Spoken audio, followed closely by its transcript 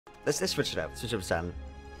Let's switch it up. Switch up Saturn.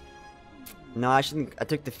 No, I shouldn't. I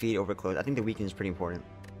took defeat over close. I think the weekend is pretty important.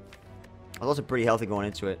 I was also pretty healthy going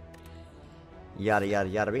into it. Yada yada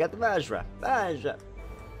yada. We got the Vajra. Vajra.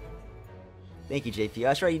 Thank you, JP. Oh,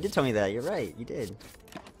 that's right. You did tell me that. You're right. You did.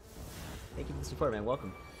 Thank you for the support, man.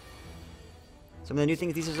 Welcome. Some of the new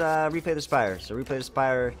things. These is Replay the Spire. So Replay the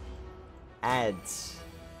Spire adds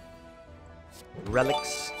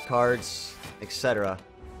relics, cards, etc.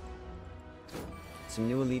 Some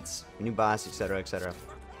new elites, new boss, etc., etc.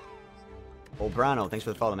 Old Brano, thanks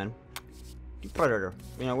for the follow, man. Predator.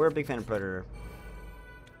 You know, we're a big fan of Predator.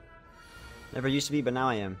 Never used to be, but now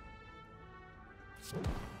I am.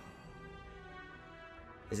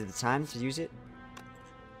 Is it the time to use it?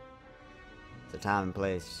 It's the time and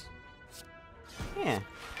place. Yeah.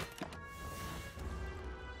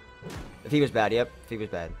 The feed was bad, yep. The feed was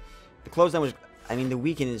bad. The close down was... I mean, the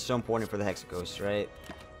weekend is so important for the Hexaghost, right?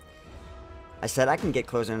 I said I can get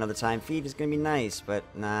close in another time. Feed is gonna be nice, but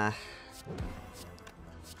nah.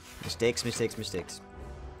 Mistakes, mistakes, mistakes.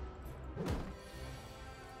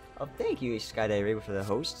 Oh, thank you, Skydive Raven, for the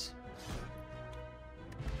host.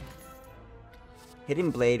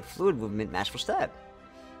 Hidden Blade, Fluid Movement, Masterful Step.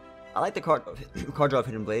 I like the card draw of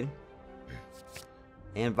Hidden Blade.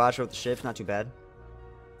 And Vajra with the shift, not too bad.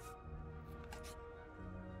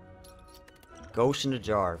 Ghost in a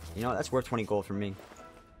Jar. You know, that's worth 20 gold for me.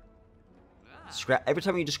 Every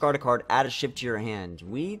time you discard a card, add a shift to your hand.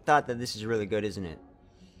 We thought that this is really good, isn't it?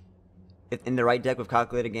 If in the right deck with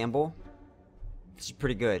Calculated Gamble, this is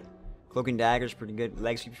pretty good. Cloaking Dagger's pretty good.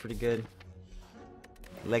 Leg Sweep's pretty good.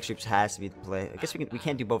 Leg Sweeps has to be the play. I guess we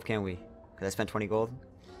can't do both, can we? Because I spent 20 gold.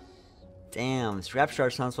 Damn, Scrap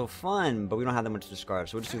Charge sounds so fun, but we don't have that much to discard,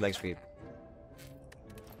 so we'll just do Leg Sweep.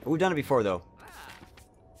 We've done it before, though.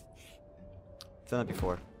 Done it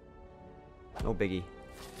before. No biggie.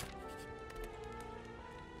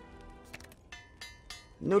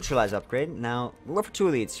 Neutralize upgrade. Now, we'll go for 2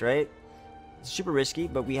 elites, right? It's super risky,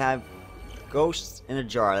 but we have Ghosts in a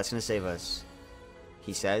Jar. That's going to save us.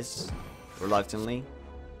 He says, reluctantly.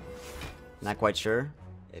 Not quite sure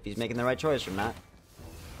if he's making the right choice or not.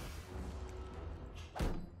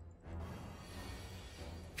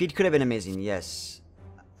 Feed could have been amazing, yes.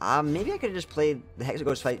 Maybe I could have just played the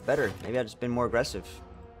Hexaghost fight better. Maybe I'd just been more aggressive.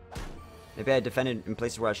 Maybe I defended in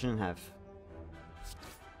places where I shouldn't have.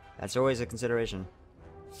 That's always a consideration.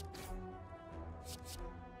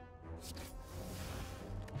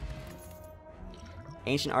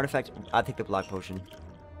 Ancient artifact. I'll take the block potion.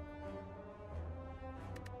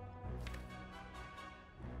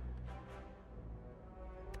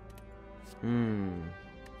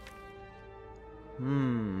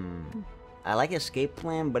 I like escape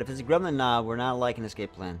plan, but if it's a Gremlin Knob, we're not liking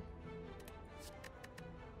escape plan.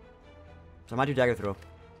 So I might do dagger throw.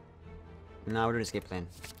 No, we're doing escape plan.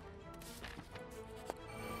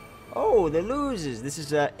 Oh, they loses. This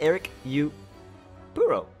is Eric U.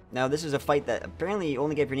 Puro. Now, this is a fight that apparently you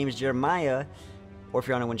only get if your name is Jeremiah or if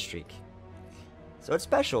you're on a win streak. So it's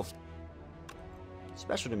special.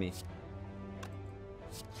 Special to me.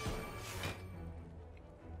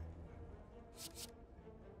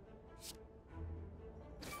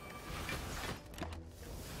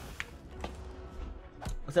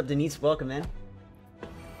 What's up, Denise? Welcome, man.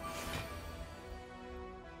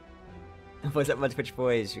 What's up, my Twitch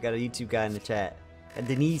boys? We got a YouTube guy in the chat. And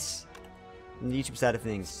Denise. On the YouTube side of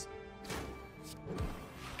things.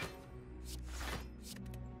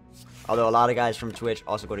 Although a lot of guys from Twitch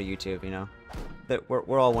also go to YouTube, you know. But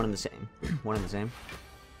we're all one and the same. One and the same.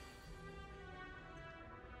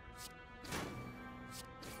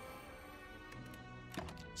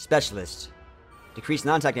 Specialist. Decrease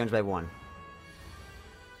non-attack damage by 1.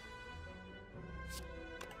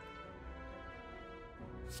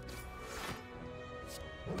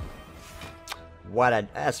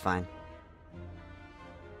 That's fine.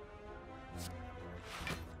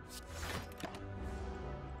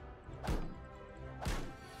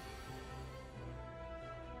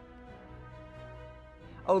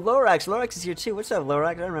 Oh, Lorax. Lorax is here too. What's up,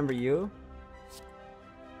 Lorax? I remember you.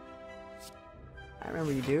 I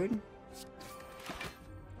remember you, dude.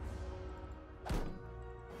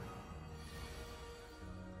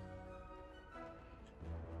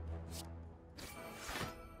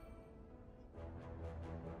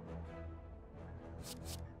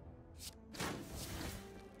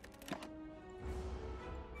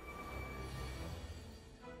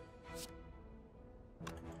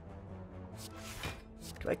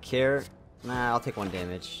 Do I care? Nah, I'll take 1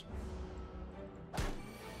 damage.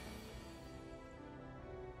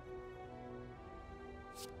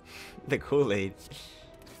 The Kool-Aid.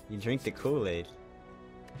 You drink the Kool-Aid.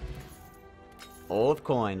 Old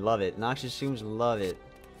coin, love it. Noxious Tombs, love it.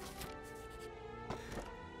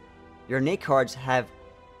 Your innate cards have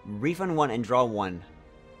refund 1 and draw 1.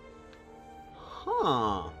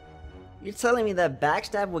 Huh. You're telling me that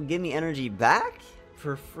Backstab will give me energy back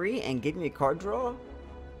for free and give me a card draw?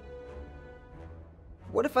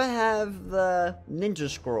 What if I have the Ninja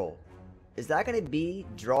Scroll? Is that going to be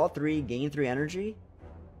draw 3, gain 3 energy?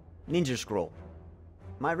 Ninja Scroll.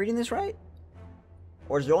 Am I reading this right?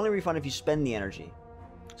 Or is it only refund if you spend the energy?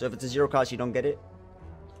 So if it's a 0 cost, you don't get it?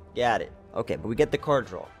 Got it. Okay, but we get the card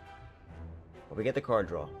draw.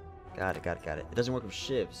 Got it. It doesn't work with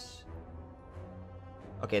shifts.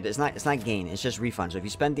 Okay, it's not gain, it's just refund. So if you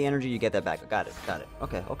spend the energy, you get that back. Got it.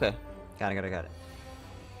 Okay. Got it.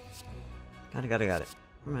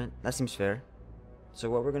 Alright, that seems fair. So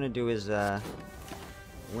what we're gonna do is we're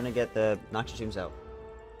gonna get the Noxious Tombs out.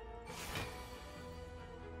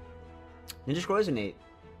 Ninja Scroll is innate.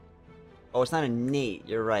 Oh, it's not innate.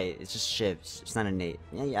 You're right. It's just shifts. It's not innate.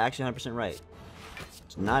 Yeah, you're actually 100% right.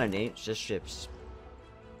 It's not innate. It's just shifts.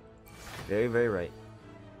 Very, very right.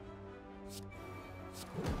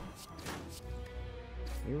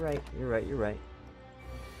 You're right.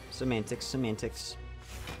 Semantics.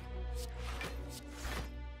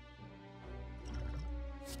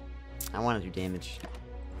 I want to do damage.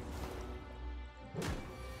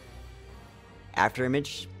 After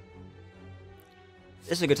image.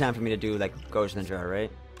 This is a good time for me to do like Ghost in the Jar,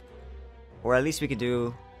 right? Or at least we could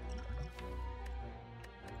do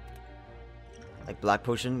like Black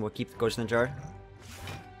Potion. We'll keep the Ghost in the Jar.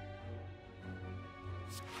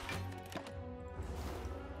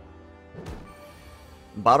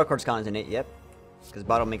 Bottle card's count as innate, yep. Because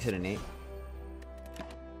bottle makes it innate.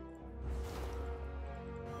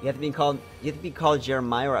 You have to be called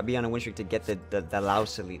Jeremiah or be on a win streak to get the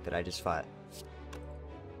Laos Elite that I just fought.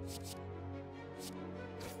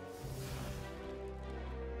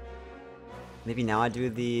 Maybe now I do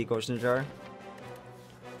the Ghost in the Jar.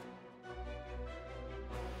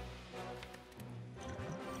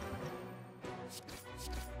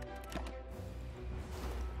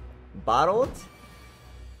 Bottled?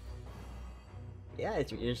 Yeah,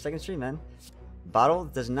 it's your second stream, man.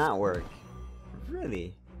 Bottled does not work.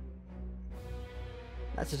 Really?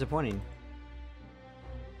 That's disappointing.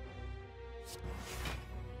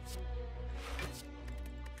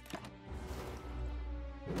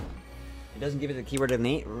 It doesn't give it the keyword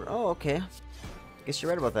innate? Oh, okay. I guess you're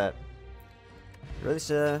right about that. Really,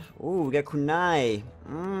 ooh, we got Kunai.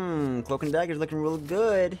 Cloak and Dagger's looking real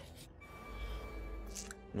good.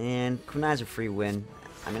 Man, Kunai's a free win.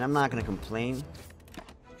 I mean, I'm not gonna complain.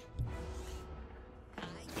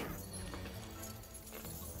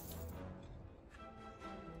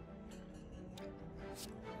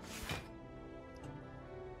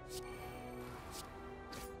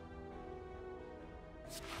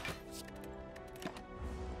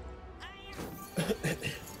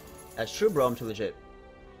 That's true, bro. I'm too legit.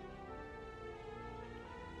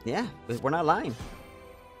 Yeah, we're not lying.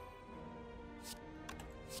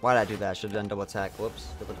 Why did I do that? I should have done double attack. Whoops,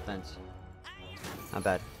 double defense. Not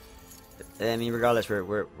bad. I mean, regardless,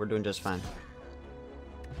 we're doing just fine.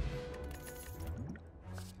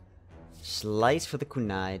 Slice for the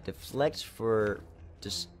kunai, deflect for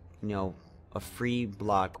just, you know, a free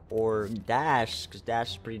block, or dash, because dash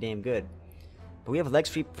is pretty damn good. But we have leg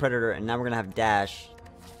sweep, predator, and now we're gonna have dash.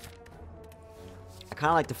 I kind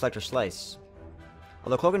of like deflect or slice.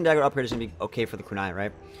 Although cloak and dagger upgrade is gonna be okay for the kunai,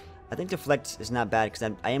 right? I think deflect is not bad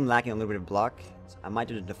because I am lacking a little bit of block. So I might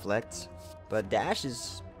do the deflect, but dash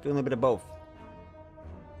is doing a little bit of both.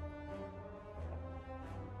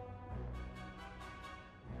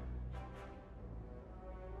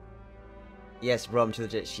 Yes, bro, I'm too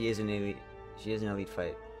legit. She is an elite. She is an elite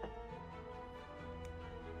fight.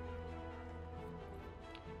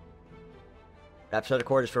 Rhapsodic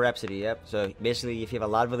Quarter is for Rhapsody, yep. So basically, if you have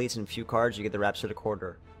a lot of elites and few cards, you get the Rhapsodic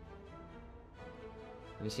Quarter.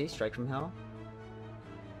 Let me see, Strike from Hell.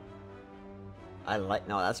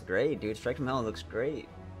 No, that's great, dude. Strike from Hell looks great.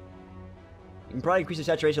 You can probably increase the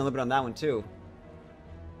saturation a little bit on that one, too.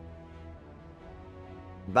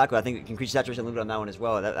 Baku, I think you can increase the saturation a little bit on that one as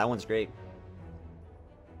well. That one's great.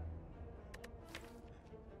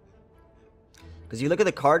 Because you look at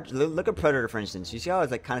the card, look at Predator, for instance. You see how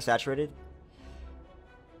it's like kind of saturated?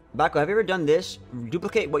 Baku, have you ever done this?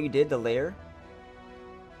 Duplicate what you did, the layer.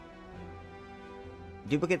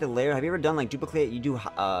 Duplicate the layer. Have you ever done like duplicate? You do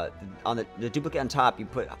on the duplicate on top. You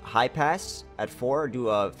put high pass at 4. Do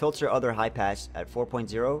a filter other high pass at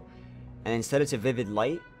 4.0, and then set it to vivid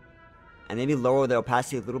light, and maybe lower the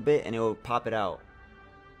opacity a little bit, and it will pop it out.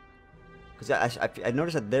 Because I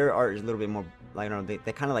noticed that their art is a little bit more like I don't know,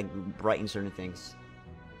 they kind of like brighten certain things.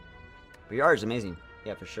 But your art is amazing.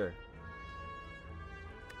 Yeah, for sure.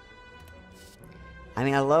 I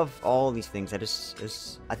mean, I love all these things.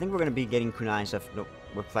 I think we're gonna be getting kunai and stuff. No,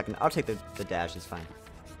 reflecting. I'll take the dash. It's fine.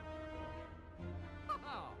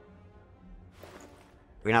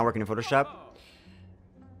 We're not working in Photoshop.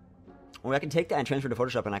 Well, I can take that and transfer to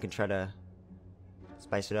Photoshop, and I can try to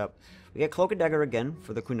spice it up. We get Cloak and Dagger again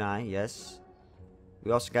for the kunai. Yes.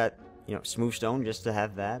 We also got, you know, Smooth Stone just to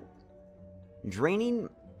have that. Draining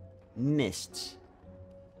Mist.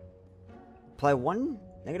 Apply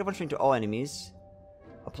 -1 strength to all enemies.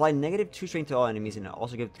 Apply -2 strength to all enemies, and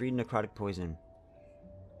also give 3 necrotic poison.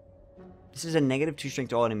 This is a -2 strength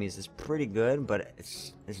to all enemies. It's pretty good, but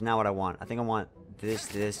it's not what I want. I think I want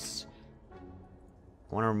this.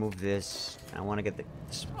 I want to remove this, and I want to get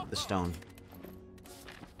the stone.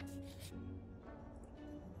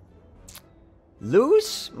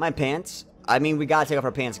 Lose my pants? I mean, we gotta take off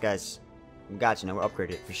our pants, guys. We got you now. We're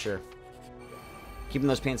upgraded for sure. Keeping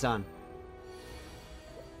those pants on.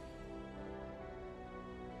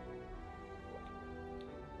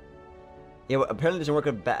 Yeah, well, apparently it doesn't work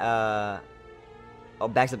with backstab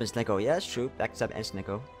and Sneko. Yeah, that's true. Backstab and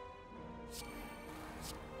Sneko.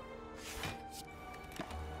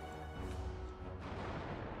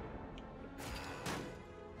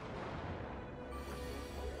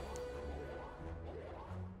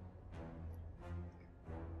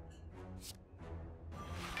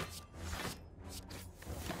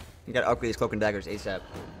 You gotta upgrade these Cloak and Daggers ASAP.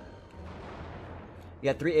 You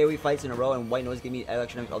got 3 AoE fights in a row and White Noise gave me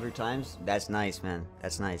election all 3 times. That's nice, man.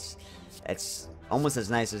 That's nice. It's almost as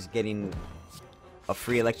nice as getting a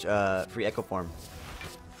free Echo Form.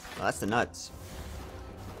 Oh, that's the nuts.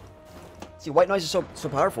 See, White Noise is so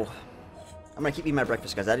powerful. I'm gonna keep eating my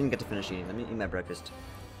breakfast, guys. I didn't get to finish eating. Let me eat my breakfast.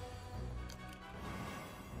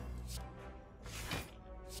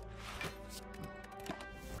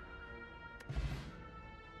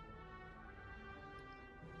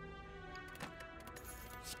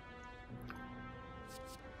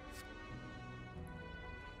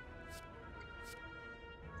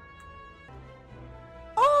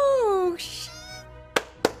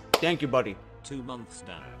 Thank you, buddy. 2 months,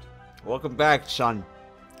 Dad. Welcome back, son.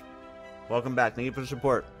 Welcome back. Thank you for the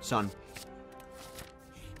support, son.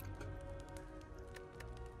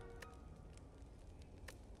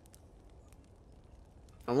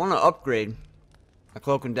 I want to upgrade a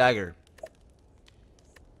Cloak and Dagger.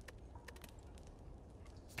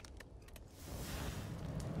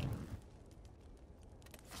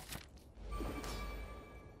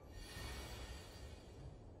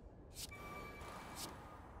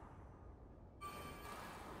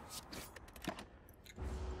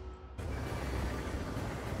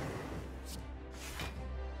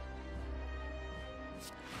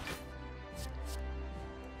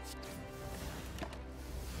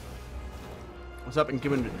 What's up,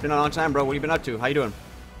 Incuban? Been a long time, bro. What have you been up to? How you doing?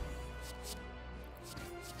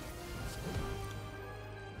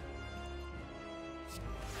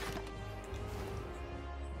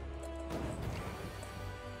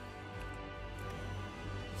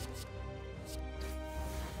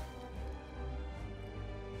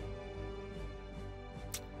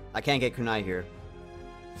 I can't get kunai here.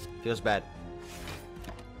 Feels bad.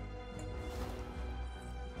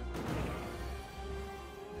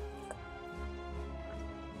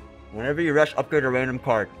 Whenever you rush, upgrade a random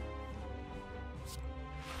card.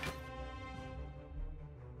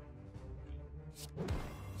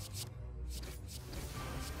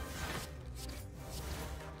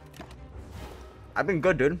 I've been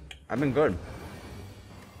good, dude. I've been good.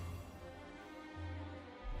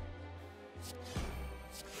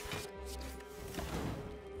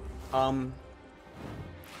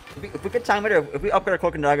 If we get timer, if we upgrade our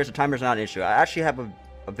Cloak and Daggers, the timer's not an issue. I actually have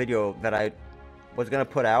a video that I was gonna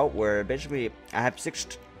put out where basically I have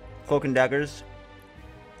 6 Cloak and Daggers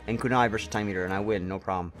and kunai versus time meter, and I win, no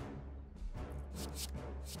problem.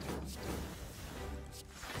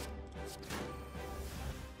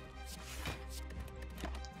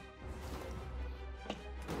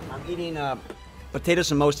 I'm eating potato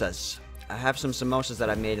samosas. I have some samosas that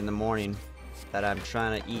I made in the morning that I'm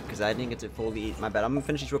trying to eat because I didn't get to fully eat. My bad. I'm gonna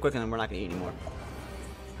finish these real quick and then we're not gonna eat anymore.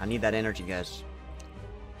 I need that energy, guys.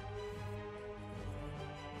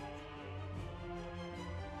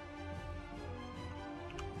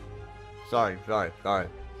 Sorry.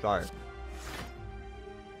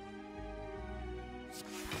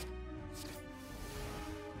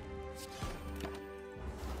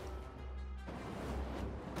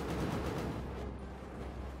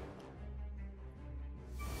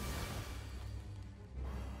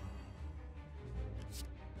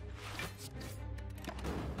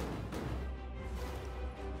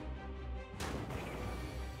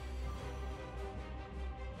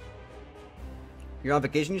 You're on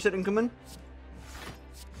vacation, you said, Incumbent?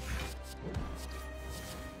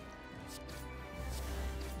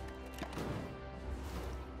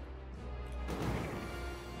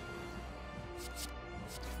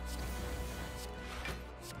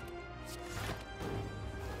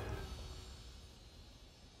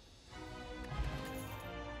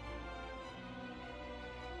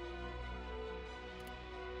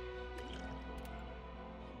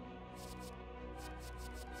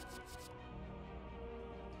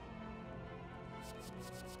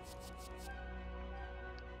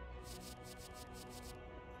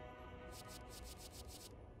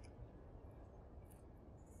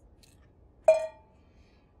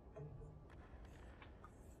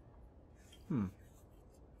 Hmm.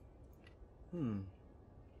 Hmm.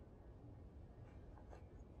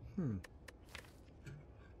 Hmm.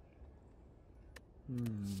 Hmm.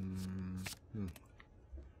 Hmm.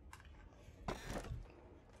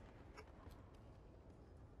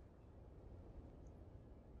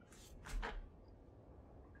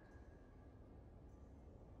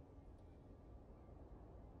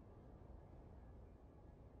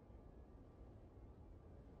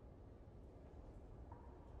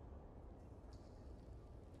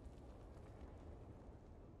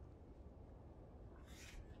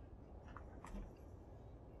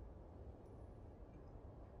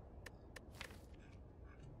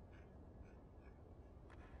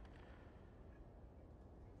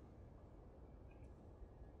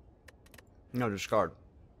 No, discard.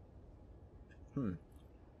 Hmm.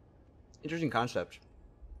 Interesting concept.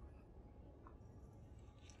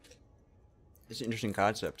 It's an interesting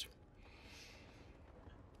concept.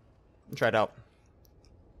 Try it out.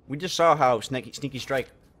 We just saw how sneaky strike.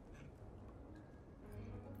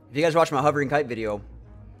 If you guys watch my hovering kite video,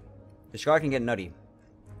 the discard can get nutty.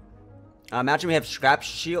 Imagine we have scrap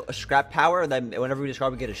power. Then whenever we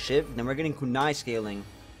discard, we get a shiv. Then we're getting kunai scaling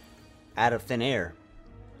out of thin air.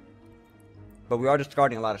 But we are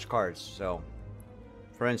discarding a lot of cards. So,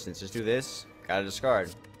 for instance, let's do this. Gotta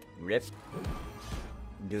discard. Rip.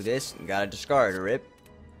 Do this. Gotta discard. Rip.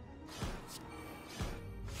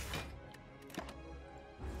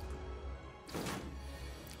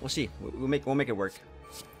 We'll see. We'll make it work.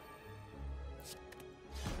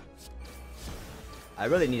 I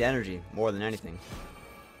really need energy more than anything.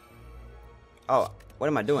 Oh, what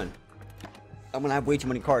am I doing? I'm gonna have way too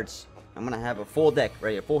many cards. I'm gonna have a full deck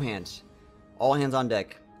right here, full hands, all hands on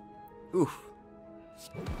deck. Oof.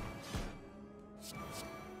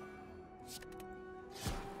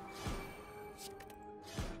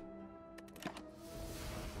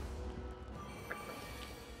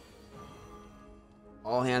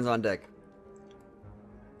 All hands on deck.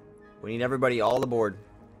 We need everybody all aboard.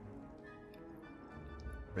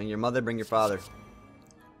 Bring your mother, bring your father.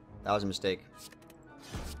 That was a mistake.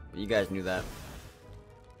 But you guys knew that.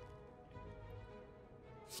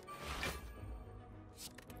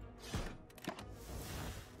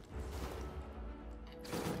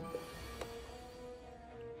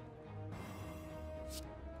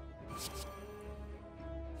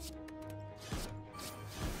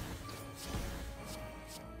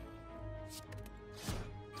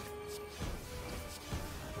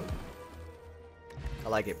 I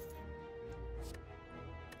like it.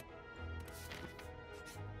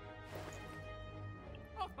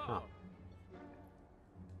 Huh.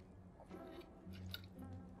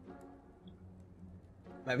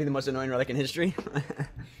 Might be the most annoying relic in history.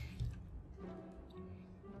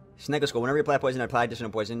 Snake Skull. Whenever you apply poison, I apply additional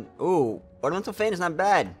poison. Ooh, Ornamental Feint is not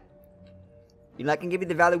bad. You know, that can give you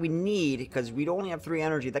the value we need, because we only have 3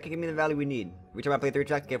 energy. That can give me the value we need. Every time I play 3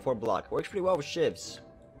 attack, I get 4 block. Works pretty well with shivs.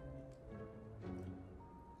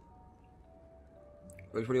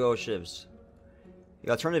 Works pretty well with shivs. The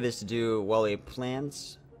alternative is to do Wally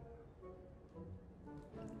plans.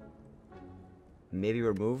 Maybe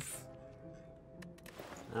remove.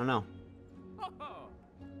 I don't know.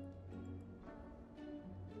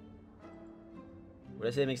 Would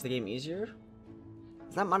I say it makes the game easier?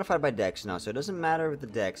 It's not modified by dex, no, so it doesn't matter with the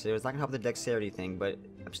dex. It's not gonna help the dexterity thing, but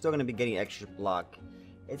I'm still gonna be getting extra block.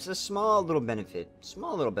 It's a small little benefit.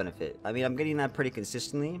 Small little benefit. I mean, I'm getting that pretty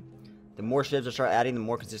consistently. The more shivs I start adding, the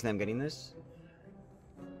more consistently I'm getting this.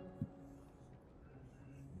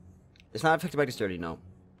 It's not affected by dexterity, no.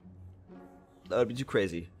 That would be too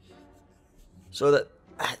crazy. So that,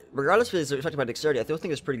 regardless if it's affected by dexterity, I still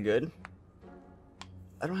think it's pretty good.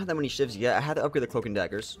 I don't have that many shivs yet. I had to upgrade the cloak and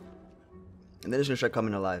daggers. And then it's gonna start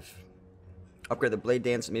coming alive. Upgrade the blade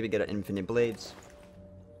dance, maybe get an infinite blades.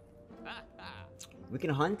 We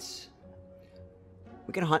can hunt.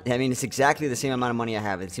 We can hunt. I mean, it's exactly the same amount of money I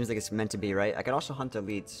have. It seems like it's meant to be, right? I can also hunt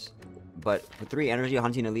elites. But with 3 energy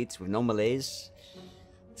hunting elites with no melees,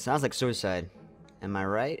 Sounds like suicide. Am I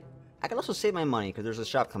right? I can also save my money because there's a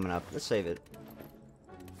shop coming up. Let's save it.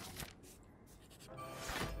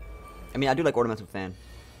 I mean, I do like ornamental fan.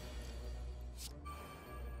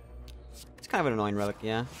 It's kind of an annoying relic,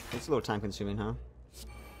 yeah. It's a little time consuming, huh?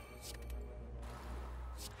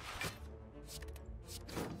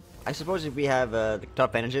 I suppose if we have the top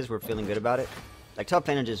advantages, we're feeling good about it. Like, top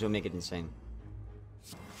advantages will make it insane.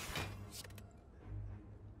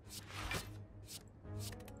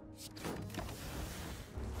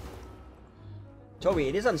 Toby,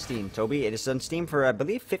 it is on Steam. Toby, it is on Steam for, I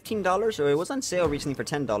believe, $15, or it was on sale recently for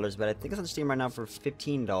 $10, but I think it's on Steam right now for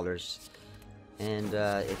 $15. And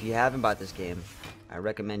if you haven't bought this game, I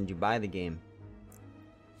recommend you buy the game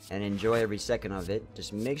and enjoy every second of it.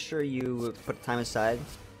 Just make sure you put time aside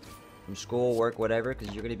from school, work, whatever,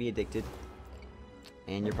 because you're going to be addicted.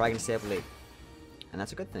 And you're probably going to stay up late. And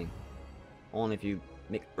that's a good thing. Only if you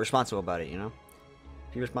make responsible about it, you know?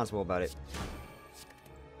 If you're responsible about it.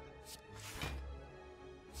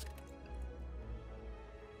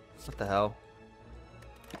 What the hell?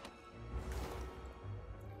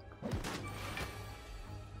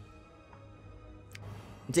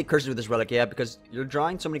 You take curses with this relic, yeah, because you're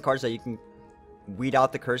drawing so many cards that you can weed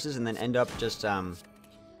out the curses and then end up just,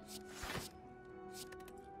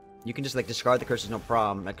 you can just, like, discard the curses, no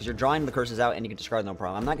problem. Like, because you're drawing the curses out and you can discard no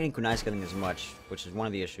problem. I'm not getting kunai scaling as much, which is one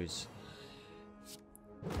of the issues.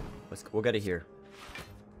 We'll get it here.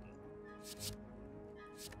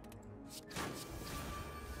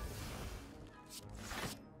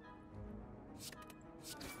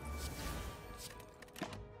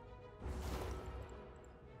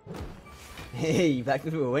 Hey, you backed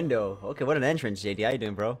me through a window. Okay, what an entrance, JD. How you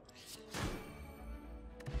doing, bro?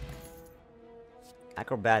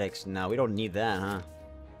 Acrobatics. No, we don't need that, huh?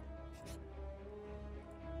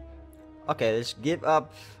 Okay, let's give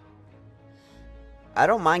up. I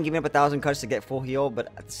don't mind giving up 1,000 cuts to get full heal, but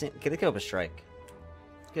at the same, okay, let's give up a strike.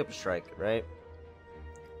 Let's give up a strike, right?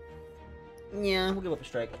 Yeah, we'll give up a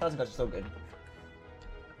strike. 1,000 cuts is still good.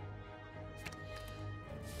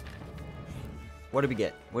 What did we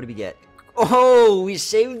get? What did we get? Oh, we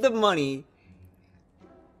saved the money.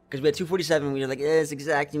 Because we had 247. We were like, yes,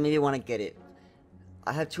 exactly. Maybe I want to get it.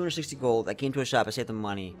 I have 260 gold. I came to a shop. I saved the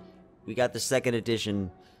money. We got the second edition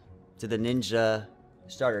to the ninja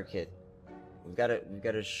starter kit. We've got a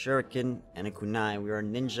shuriken and a kunai. We are a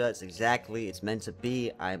ninja. It's meant to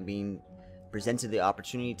be. I'm being presented the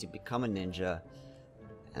opportunity to become a ninja.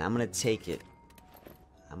 And I'm going to take it.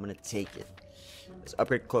 I'm going to take it. Let's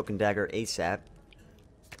upgrade cloak and dagger ASAP.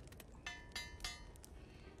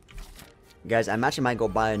 Guys, I actually might go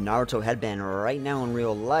buy a Naruto headband right now in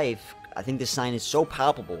real life. I think this sign is so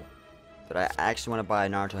palpable that I actually want to buy a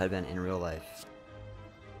Naruto headband in real life.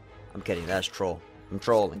 I'm kidding, that's troll. I'm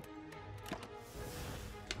trolling.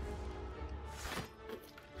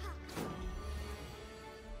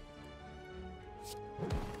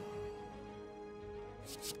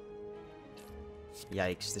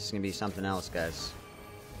 Yikes, this is gonna be something else, guys.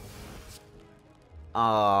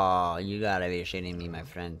 Oh, you gotta be shitting me, my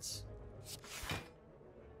friends.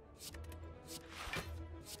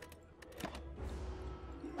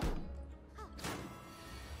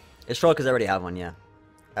 It's troll because I already have one, yeah.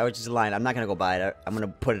 I was just lying. I'm not gonna go buy it. I'm gonna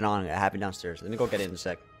put it on. I have it downstairs. Let me go get it in a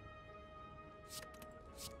sec.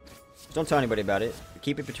 Just don't tell anybody about it.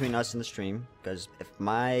 Keep it between us and the stream, because if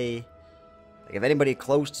if anybody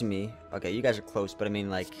close to me, okay, you guys are close, but I mean,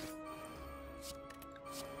 like,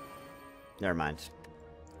 never mind.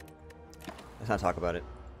 Let's not talk about it.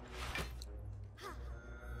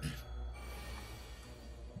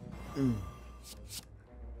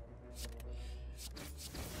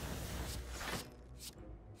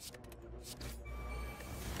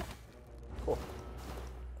 Cool.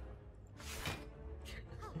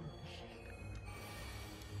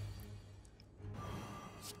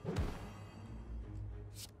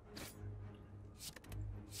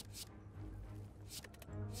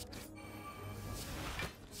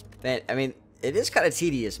 Man, I mean, it is kind of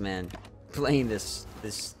tedious, man, playing this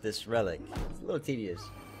relic. It's a little tedious.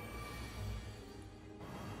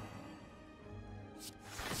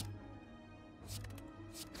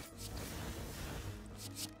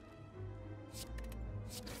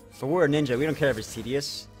 But we're a ninja. We don't care if it's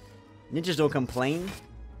tedious. Ninjas don't complain.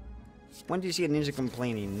 When do you see a ninja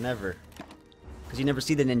complaining? Never. Because you never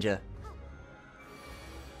see the ninja.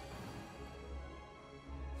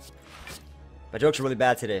 My jokes are really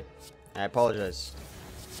bad today. I apologize.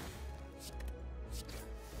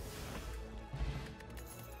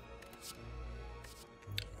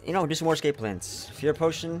 You know, do some more escape plans. Fear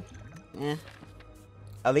potion? Eh.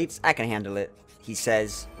 Elites? I can handle it. He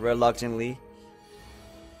says, reluctantly.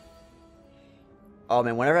 Oh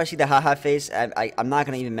man, whenever I see the haha face, I'm not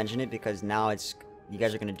gonna even mention it because now it's you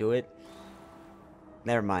guys are gonna do it.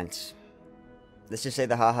 Never mind. Let's just say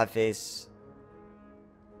the haha face.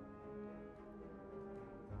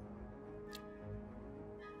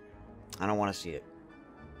 I don't want to see it.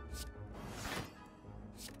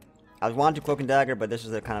 I was wanting to cloak and dagger, but this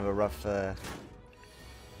was a kind of a rough. You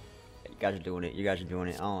guys are doing it. You guys are doing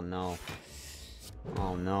it. Oh no.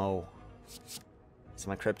 Oh no. It's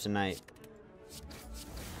my kryptonite.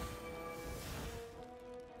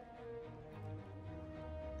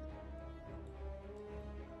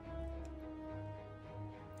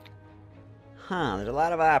 Huh, there's a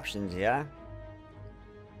lot of options, yeah?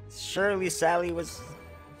 Surely Sally was...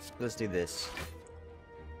 Let's do this.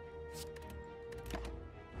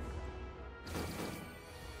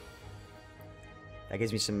 That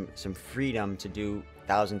gives me some freedom to do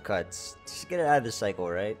 1,000 cuts. Just get it out of the cycle,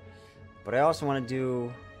 right? But I also want to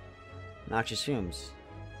do noxious fumes.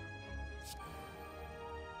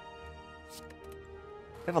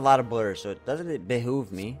 I have a lot of blur, so doesn't it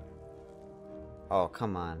behoove me? Oh,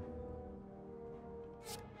 come on.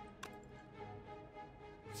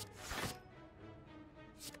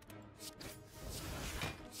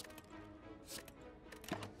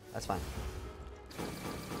 That's fine.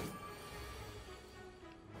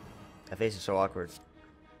 That face is so awkward.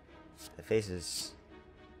 The face is...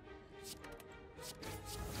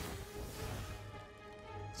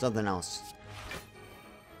 something else.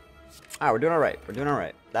 Alright, we're doing alright. We're doing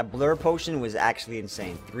alright. That blur potion was actually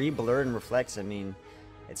insane. 3 blur and reflects, I mean,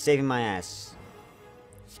 it's saving my ass.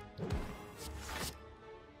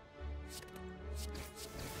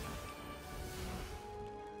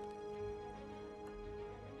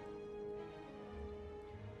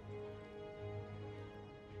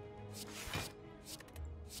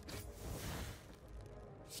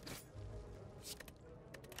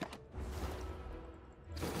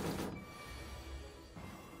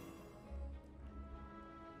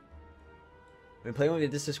 When playing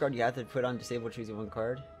with this discard, you have to put on disable choosing 1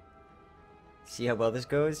 card. See how well this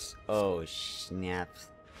goes? Oh, snap.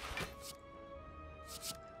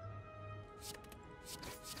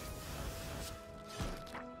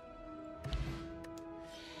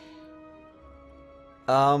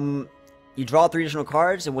 You draw 3 additional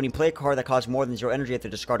cards, and when you play a card that costs more than 0 energy, you have to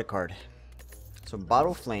discard a card. So,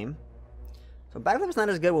 Bottle Flame. So, Backflip's not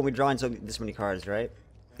as good when we draw in this many cards, right?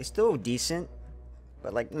 It's still decent.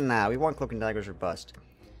 But, like, nah, we want Cloak and Daggers or bust.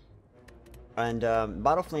 And,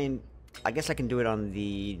 Bottle Flame, I guess I can do it on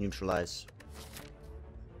the Neutralize.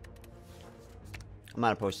 I'm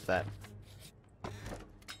not opposed to that.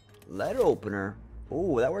 Letter Opener.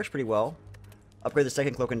 Ooh, that works pretty well. Upgrade the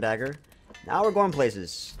second Cloak and Dagger. Now we're going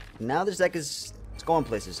places. Now this deck is it's going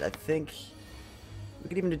places. I think we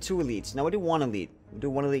could even do 2 elites. Now we'll do 1 elite. We'll do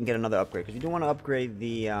 1 elite and get another upgrade. Because we do want to upgrade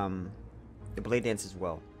the Blade Dance as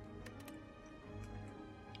well.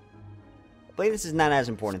 Blade Dance is not as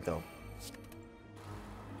important though.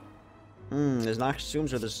 There's Noxious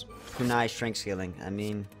Fumes or there's Kunai Strength Scaling. I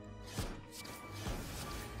mean...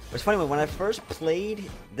 It's funny, when I first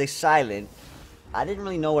played the Silent, I didn't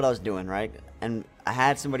really know what I was doing, right? And I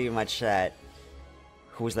had somebody in my chat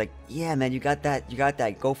who was like, yeah, man, you got that,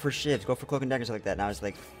 go for shivs, go for Cloak and Dagger, stuff like that. And I was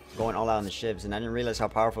like, going all out on the shivs, and I didn't realize how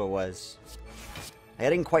powerful it was. I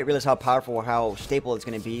didn't quite realize how powerful or how staple it's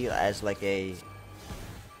going to be as like a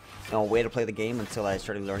way to play the game until I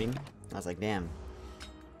started learning. I was like, damn.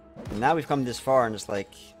 And now we've come this far, and just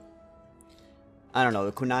like, I don't know,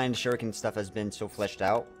 the kunai and shuriken stuff has been so fleshed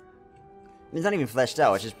out. It's not even fleshed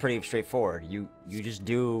out, it's just pretty straightforward. You just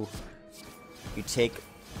do... You take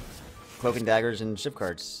Cloak and Daggers and shift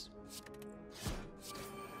cards.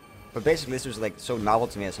 But basically this was like so novel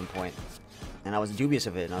to me at some point. And I was dubious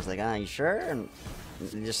of it, and I was like, you sure? And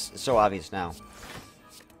it's just so obvious now.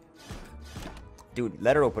 Dude,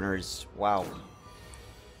 letter openers, wow.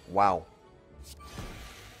 Wow.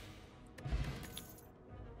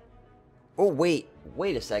 Oh, wait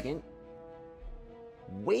a second.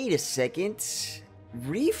 Wait a second.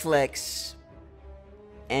 Reflex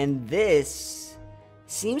and this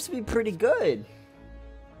seems to be pretty good.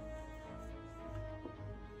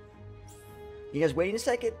 You guys waiting a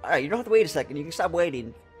second? Alright, you don't have to wait a second. You can stop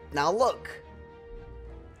waiting. Now look.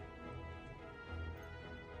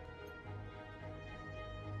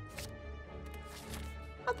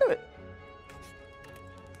 I'll do it.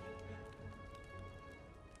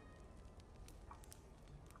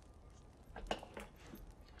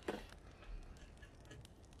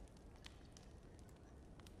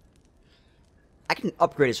 I can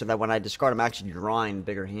upgrade it so that when I discard, I'm actually drawing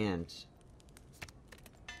bigger hands.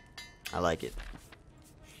 I like it.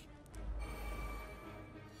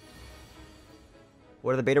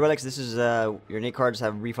 What are the beta relics? This is your innate cards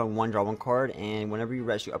have refund 1, draw 1 card, and whenever you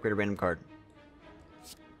rest, you upgrade a random card.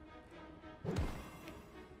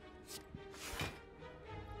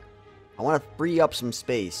 I want to free up some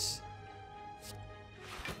space.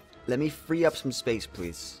 Let me free up some space,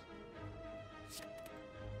 please.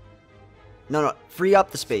 No, free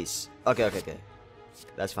up the space. Okay.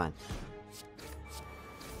 That's fine.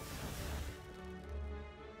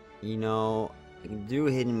 You know, I can do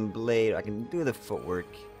Hidden Blade. I can do the footwork.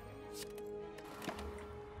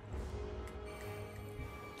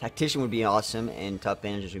 Tactician would be awesome, and Tough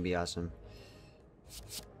Bandages would be awesome.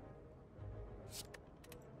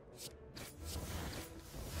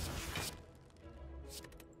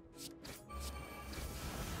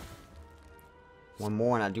 One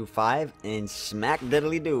more and I do 5 and smack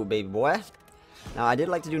diddly do, baby boy. Now I did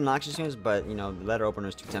like to do Noxious News, but you know, the letter opener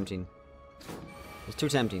is too tempting. It's too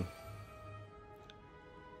tempting.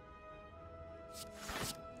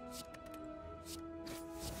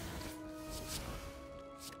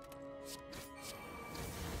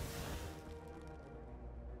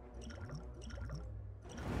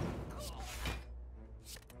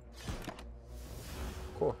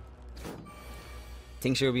 Cool.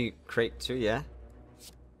 Tincture would be great too, yeah.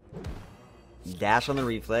 Dash on the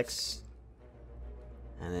reflex.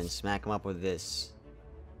 And then smack him up with this.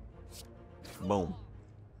 Boom.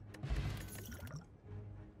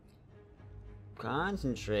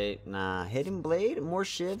 Concentrate. Nah. Hidden Blade? More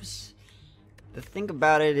shivs? The thing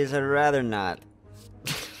about it is I'd rather not.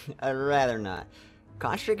 I'd rather not.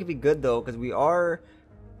 Concentrate could be good though, because we are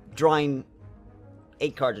drawing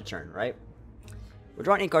 8 cards a turn, right? We're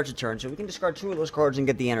drawing 8 cards a turn, so we can discard 2 of those cards and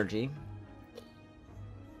get the energy.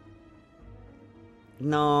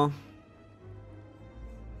 No.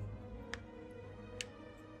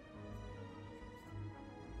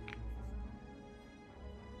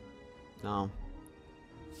 No.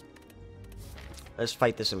 Let's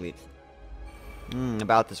fight this elite.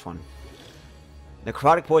 About this one.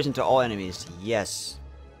 Necrotic poison to all enemies. Yes.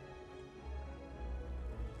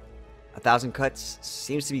 1,000 cuts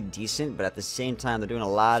seems to be decent, but at the same time, they're doing a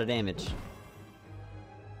lot of damage.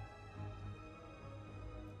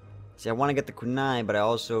 See, I want to get the kunai, but I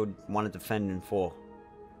also want to defend in full.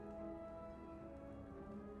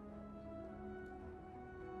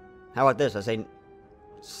 How about this? I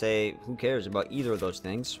say, who cares about either of those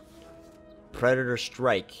things? Predator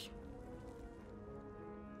Strike.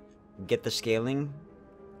 Get the scaling.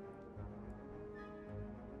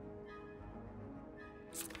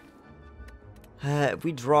 If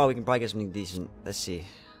we draw, we can probably get something decent. Let's see.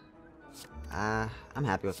 I'm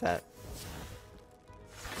happy with that.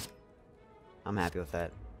 I'm happy with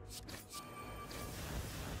that.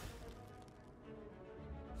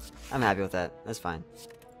 I'm happy with that. That's fine.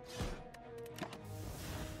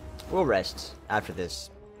 We'll rest after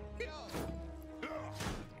this.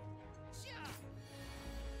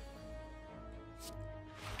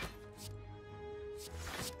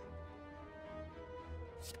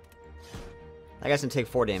 That guy's gonna take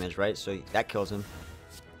 4 damage, right? So that kills him.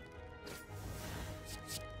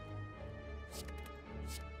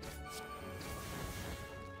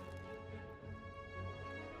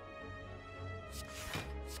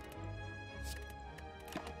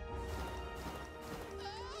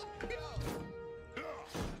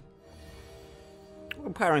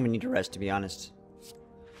 We probably don't even need to rest, to be honest.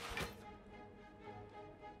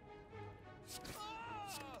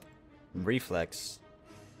 Reflex.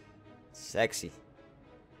 Sexy.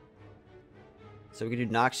 So we can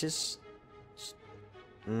do Noxious.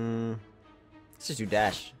 Let's just do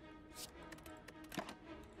Dash.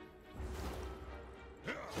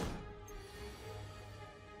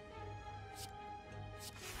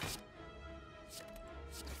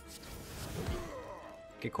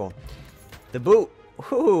 Okay, cool. The boot.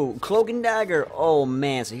 Ooh, Cloak and Dagger. Oh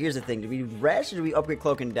man, so here's the thing. Do we rest or do we upgrade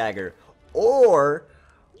Cloak and Dagger? Or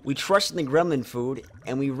we trust in the Gremlin food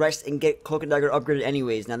and we rest and get Cloak and Dagger upgraded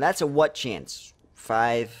anyways. Now that's a what chance?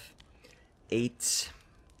 5, 8,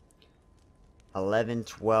 11,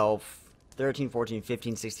 12, 13, 14,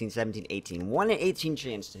 15, 16, 17, 18. 1 in 18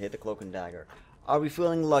 chance to hit the Cloak and Dagger. Are we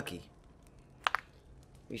feeling lucky?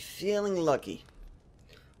 We feeling lucky.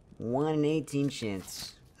 1 in 18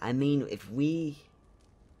 chance. I mean, if we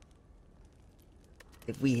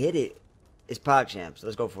hit it, it's PogChamp, so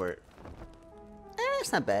let's go for it.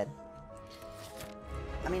 It's not bad.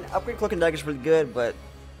 I mean, upgrade Cloak and Dagger is pretty good, but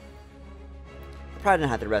I probably didn't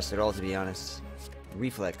have to rest at all, to be honest.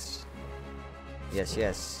 Reflex. Yes,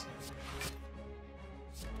 yes.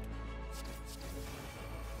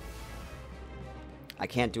 I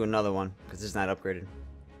can't do another one, because it's not upgraded.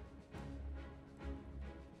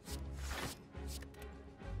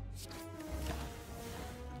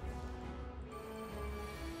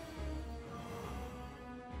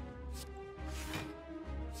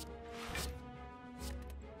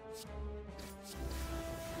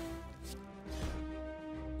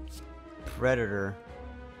 Predator,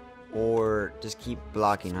 or just keep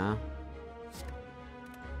blocking, huh?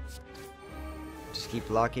 Just keep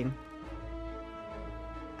blocking.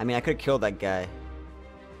 I mean, I could have killed that guy.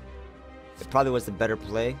 It probably was the better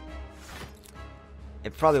play.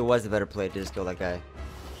 It probably was the better play to just kill that guy.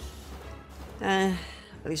 At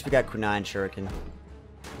least we got Kunai and Shuriken.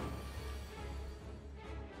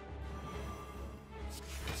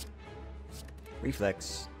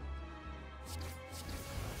 Reflex.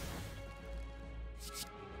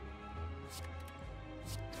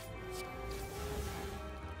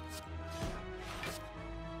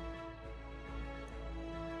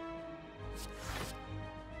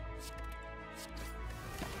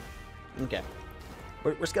 Okay.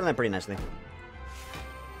 We're scaling that pretty nicely.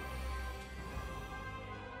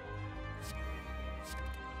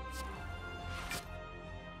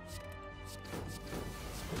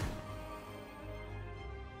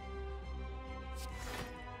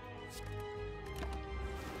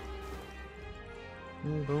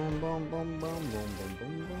 Boom, boom, boom, boom, boom, boom,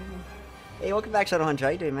 boom, boom. Hey, welcome back, Shadowhunter. How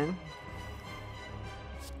you doing, man?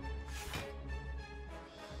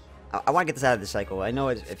 I want to get this out of the cycle. I know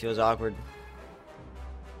it feels awkward.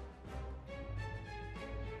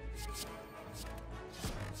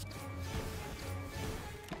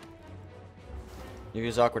 It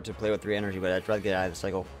feels awkward to play with 3 energy, but I'd rather get it out of the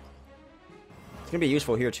cycle. It's gonna be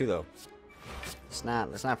useful here too, though.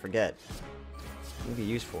 Let's not forget. It's gonna be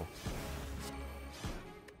useful.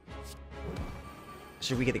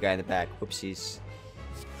 Should we get the guy in the back? Whoopsies.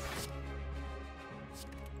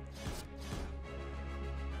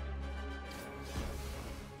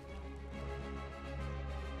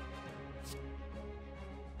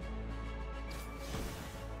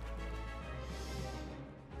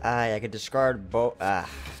 I could discard both.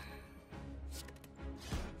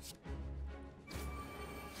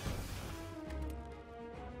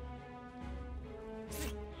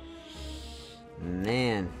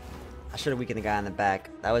 Man, I should have weakened the guy in the back.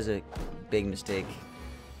 That was a big mistake.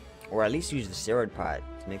 Or at least use the steroid pot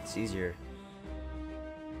to make this easier.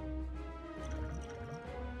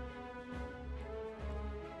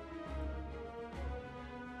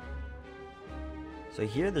 So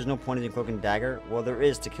here, there's no point in Cloak and Dagger. Well, there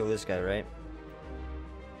is to kill this guy, right?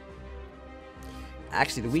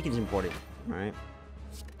 Actually, the weaken's important, right?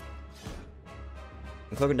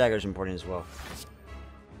 And Cloak and Dagger is important as well.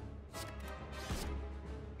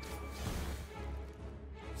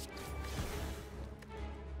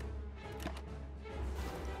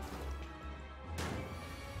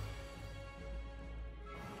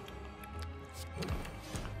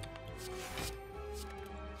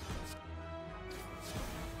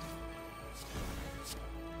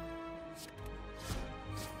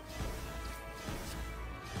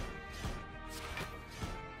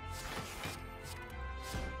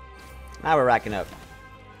 Now we're racking up.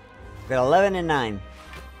 We got 11 and 9.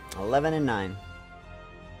 11 and 9.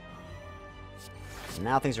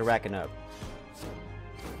 Now things are racking up.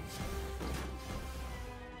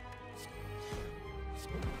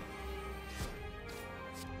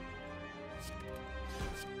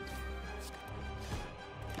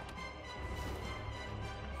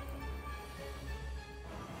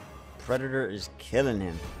 Predator is killing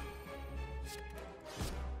him.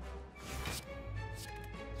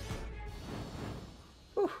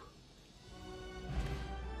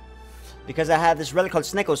 Because I have this relic called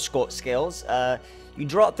Sneko Scales, you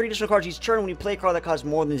draw 3 additional cards each turn. When you play a card that costs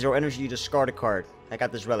more than 0 energy, you discard a card. I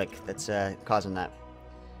got this relic that's causing that.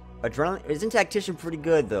 Adrenaline isn't Tactician pretty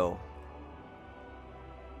good though?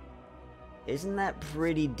 Isn't that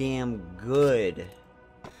pretty damn good?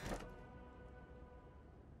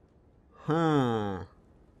 Huh.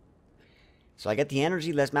 So I get the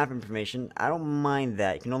energy, less map information. I don't mind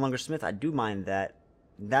that. You can no longer smith. I do mind that.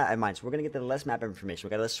 That I mind. So we're gonna get the less map information.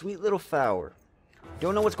 We got a sweet little flower.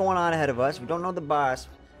 Don't know what's going on ahead of us. We don't know the boss,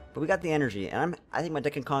 but we got the energy, and I think my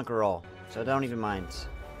deck can conquer all. So I don't even mind.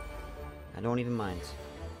 I don't even mind.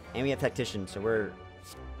 And we have Tactician, so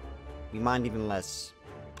we mind even less.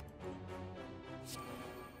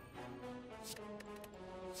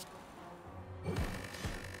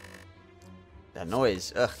 That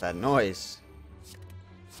noise. Ugh, that noise.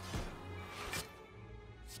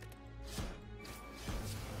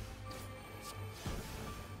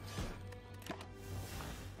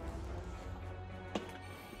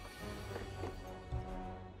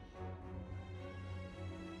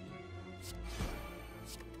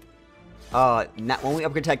 When we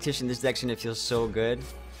upgrade Tactician, this deck's gonna feel so good.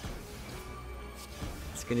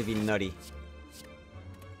 It's gonna be nutty.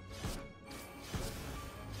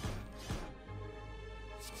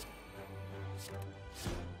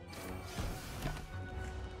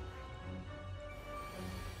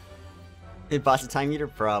 It boss a time meter?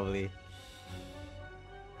 Probably.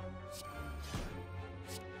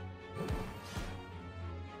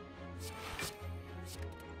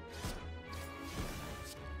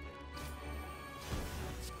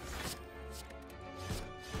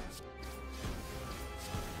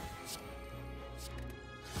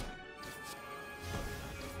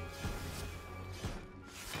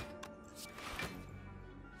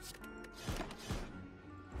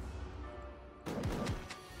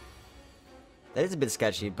 That is a bit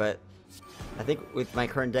sketchy, but I think with my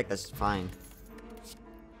current deck, that's fine.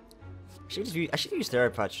 I should use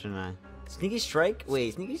Therapod, shouldn't I? Sneaky Strike?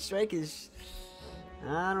 Wait, Sneaky Strike is...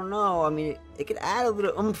 I don't know. I mean, it could add a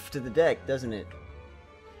little oomph to the deck, doesn't it?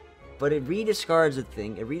 But it rediscards a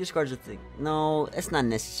thing. It rediscards a thing. No, that's not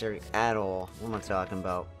necessary at all. What am I talking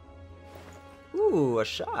about? Ooh, a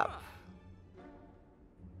shop.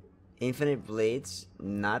 Infinite Blades.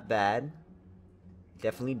 Not bad.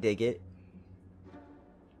 Definitely dig it.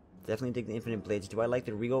 Definitely dig the Infinite Blades. Do I like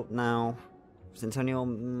the Regal? No. Centennial?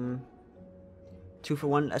 2 for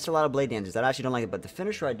 1. That's a lot of Blade Dances. I actually don't like it, but the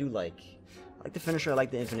finisher I do like. I like the finisher. I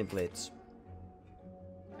like the Infinite Blades.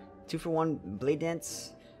 2 for 1 Blade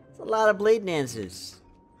Dance. It's a lot of Blade Dances.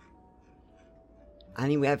 I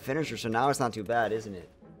mean, we have finisher, so now it's not too bad, isn't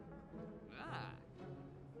it?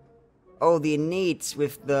 Oh, the innates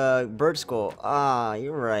with the Bird Skull. Ah,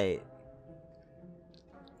 you're right.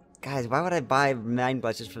 Guys, why would I buy Mind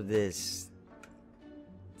Blast just for this?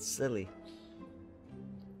 It's silly.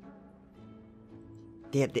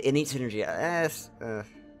 Yeah, the innate synergy.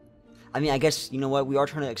 I mean, I guess, you know what? We are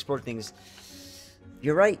trying to explore things.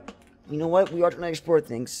 You're right. You know what? We are trying to explore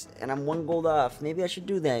things. And I'm 1 gold off. Maybe I should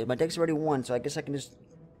do that. My deck's already 1, so I guess I can just...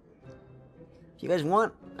 If you guys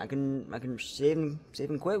want, I can save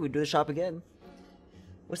and quit. We do the shop again.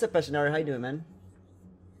 What's up, Pestinari? How you doing, man?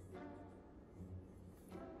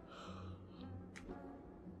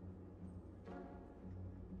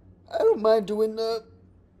 I don't mind doing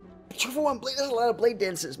 2 for 1 blade. There's a lot of Blade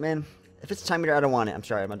Dances, man. If it's time meter, I don't want it. I'm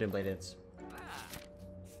sorry, I'm not doing Blade Dance.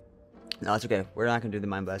 No, it's okay. We're not gonna do the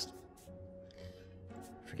Mind Blast.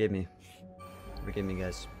 Forgive me. Forgive me,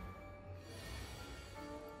 guys.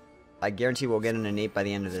 I guarantee we'll get an innate by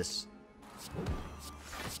the end of this.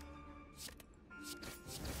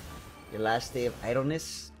 Your last day of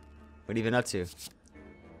idleness? What have you been up to?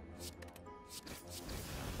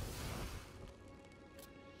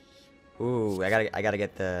 Ooh, I gotta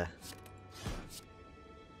get the...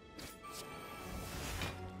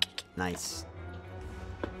 Nice.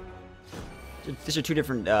 These are 2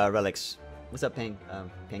 different relics. What's up,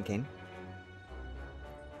 Pancane?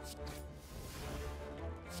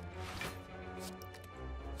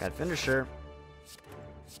 Got Finisher.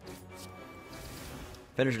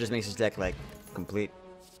 Finisher just makes his deck, like, complete.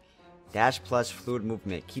 Dash plus fluid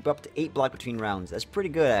movement. Keep up to 8 block between rounds. That's pretty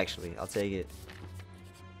good, actually. I'll take it.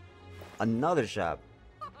 Another shop.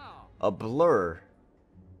 A Blur.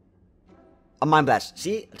 A Mind Blast.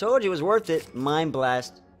 See? I told you it was worth it. Mind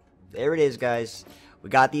Blast. There it is, guys.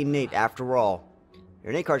 We got the innate after all.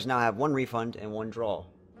 Your innate cards now have 1 refund and 1 draw.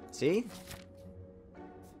 See?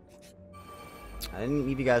 I didn't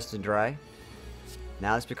leave you guys to dry.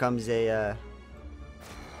 Now this becomes a,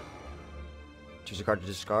 choose a card to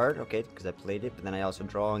discard. Okay, because I played it, but then I also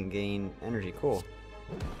draw and gain energy. Cool.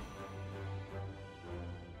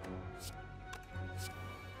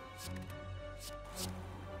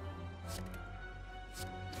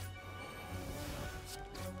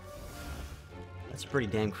 That's a pretty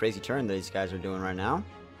damn crazy turn that these guys are doing right now.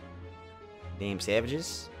 Damn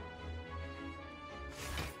savages.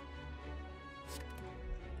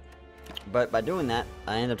 But by doing that,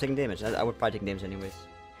 I end up taking damage. I would probably take damage anyways.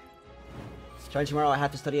 Starting tomorrow, I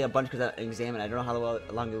have to study a bunch because I exam and I don't know how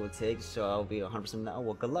long it would take, so I'll be 100% now.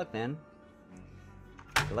 Well, good luck, man.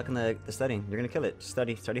 Good luck in the studying. You're gonna kill it.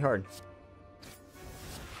 Study hard.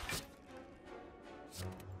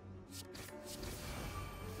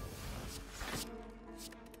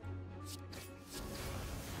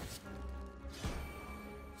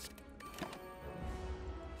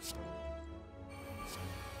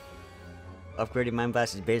 Upgraded Mind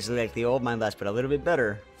Blast is basically like the old Mind Blast, but a little bit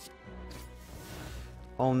better.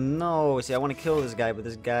 Oh no! See, I want to kill this guy, but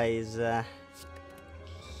this guy is, he's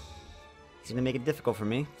gonna make it difficult for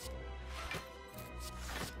me.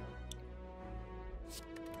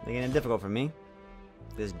 Making it difficult for me.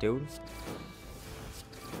 This dude.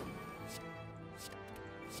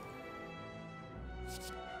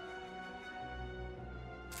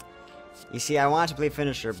 You see, I wanted to play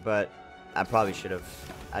Finisher, but I probably should have.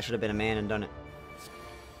 I should have been a man and done it.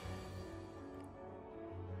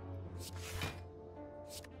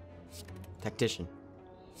 Tactician.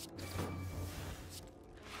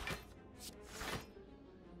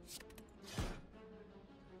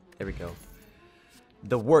 There we go.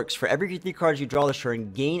 The works. For every 3 cards you draw this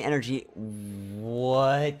turn, gain energy.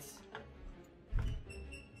 What?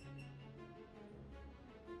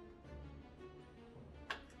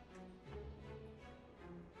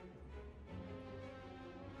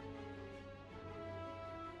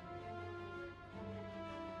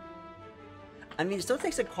 I mean, it still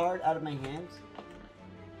takes a card out of my hand.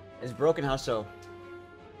 It's broken. How so?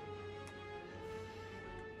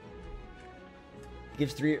 It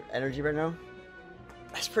gives 3 energy right now.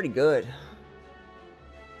 That's pretty good.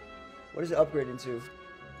 What does it upgrade into?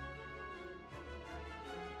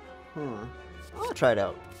 I'll try it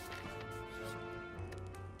out.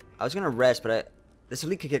 I was gonna rest, but this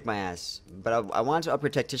elite could kick my ass. But I wanted to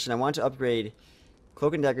upgrade Tactician. I wanted to upgrade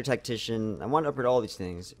Cloak and Dagger Tactician. I want to upgrade all these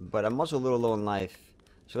things, but I'm also a little low in life.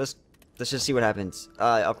 So let's just see what happens.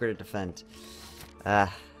 I upgraded Defend.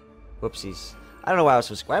 Whoopsies. I don't know why I was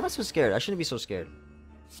so scared. Why am I so scared? I shouldn't be so scared.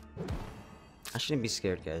 I shouldn't be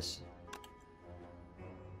scared, guys.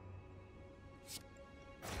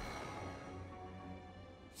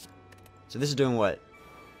 So this is doing what?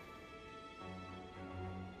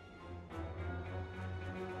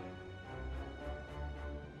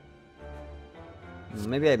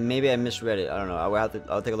 Maybe I misread it. I don't know.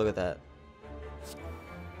 I'll take a look at that.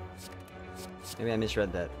 Maybe I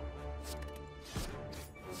misread that.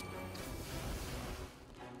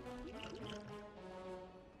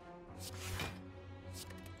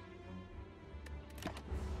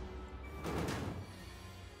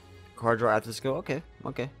 Card draw after the skill. Okay,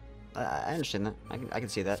 okay. I understand that. I can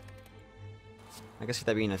see that. I can see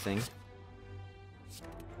that being a thing.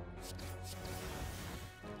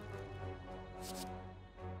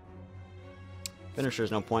 Finisher's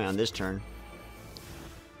no point on this turn.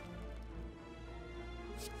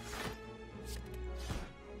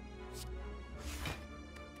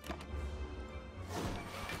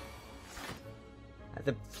 I have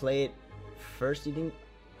to play it first. You think?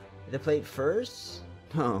 I have to play it first?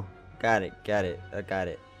 Oh, got it. Got it. I got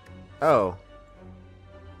it. Oh.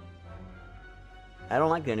 I don't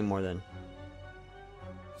like it anymore then.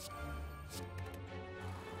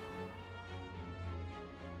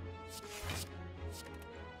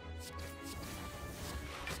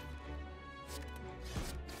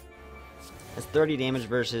 That's 30 damage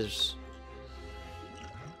versus...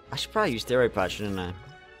 I should probably use Steroid Pot, shouldn't I?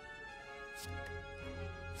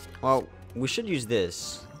 Well, we should use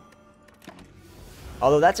this.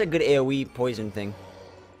 Although that's a good AoE poison thing.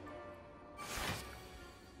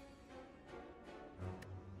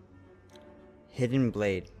 Hidden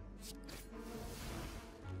Blade.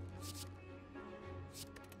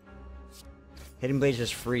 Hidden Blade is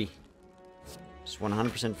just free. Just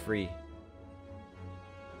 100% free.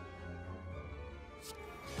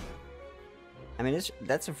 I mean,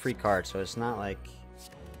 that's a free card, so it's not like...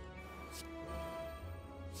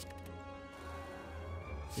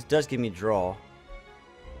 This does give me draw.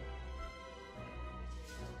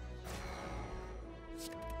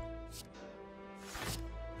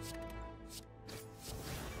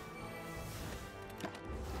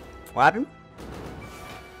 What happened?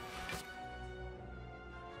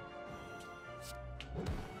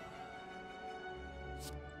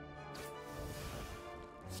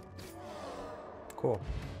 Cool.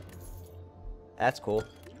 That's cool.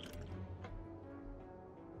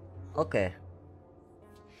 Okay.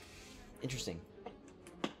 Interesting.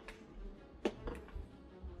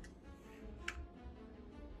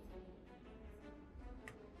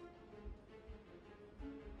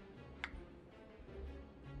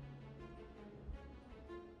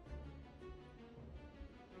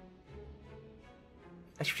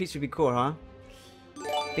 Expertise would be cool, huh?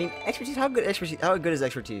 I mean, expertise. How good is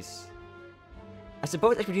expertise? I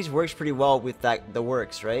suppose expertise works pretty well with the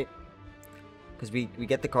works, right? Because we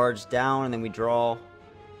get the cards down and then we draw.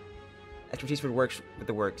 Expertise would work with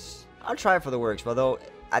the works. I'll try it for the works, although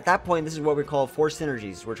at that point this is what we call forced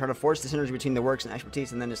synergies. We're trying to force the synergy between the works and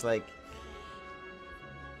expertise, and then it's like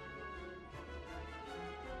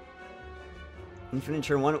infinite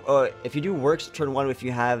turn 1. If you do works turn 1, if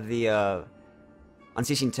you have the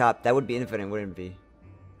Unceasing Top, that would be infinite, wouldn't it be?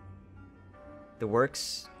 The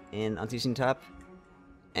works in Unceasing Top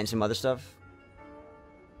and some other stuff.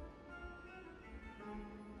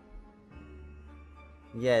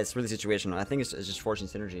 Yeah, it's really situational. I think it's just forcing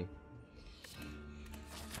synergy.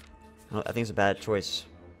 I think it's a bad choice.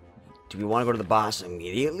 Do we want to go to the boss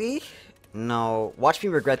immediately? No. Watch me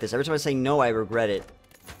regret this. Every time I say no, I regret it.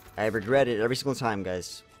 I regret it every single time,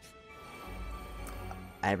 guys.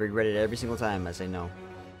 I regret it every single time I say no.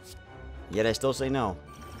 Yet I still say no.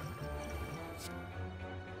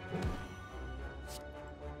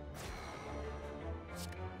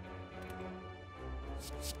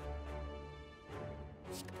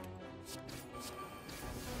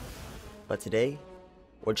 But today,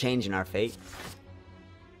 we're changing our fate.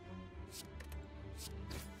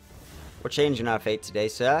 We're changing our fate today,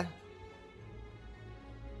 sir.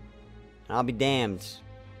 I'll be damned.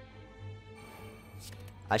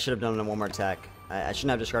 I should have done one more attack. I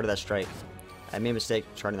shouldn't have discarded that strike. I made a mistake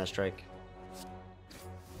discarding that strike.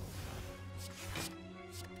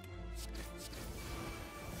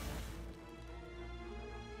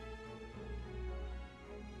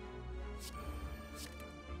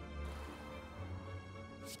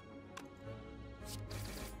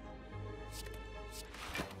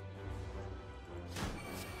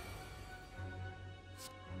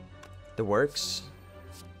 The works.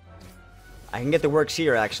 I can get the works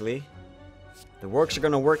here, actually. The works are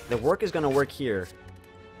gonna work. The work is gonna work here.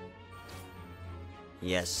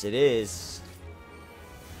 Yes, it is.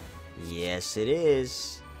 Yes, it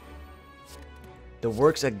is. The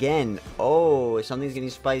works again. Oh, something's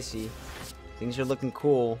getting spicy. Things are looking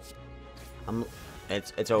cool.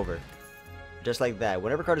 It's over. Just like that.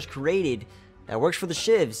 Whatever card is created, that works for the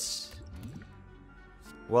shivs.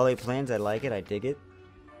 Well laid plans. I like it. I dig it.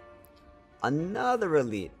 Another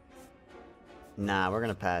elite. Nah, we're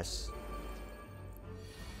gonna pass.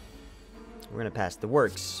 We're gonna pass. The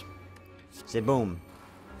works. Zeboom.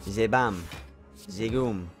 Zebam.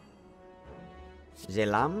 Zegum.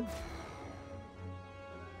 Zelam.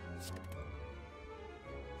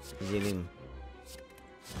 Zelim.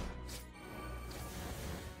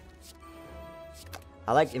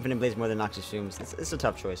 I like Infinite Blaze more than Noxious Fumes. It's a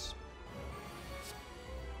tough choice.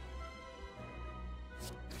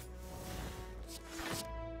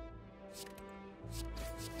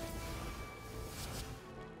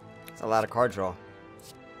 A lot of card draw.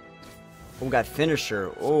 Oh, we got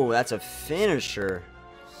finisher. Oh, that's a finisher.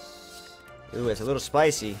 Ooh, it's a little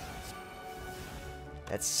spicy.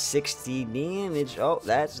 That's 60 damage. Oh,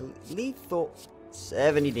 that's lethal.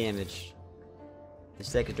 70 damage.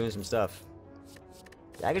 This deck is doing some stuff.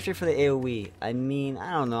 Dagger straight for the AoE. I mean,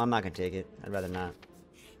 I don't know. I'm not gonna take it. I'd rather not.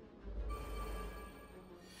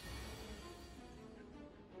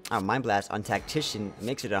 Oh, Mind Blast on Tactician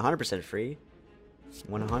makes it 100% free.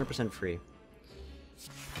 100% free.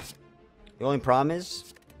 The only problem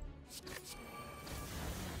is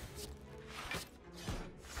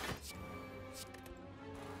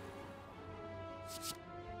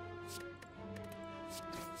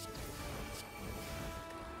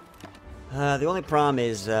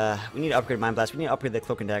we need to upgrade Mind Blast. We need to upgrade the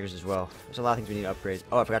Cloak and Daggers as well. There's a lot of things we need to upgrade.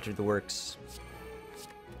 Oh, I forgot to do the works.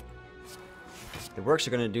 The works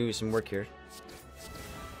are gonna do some work here.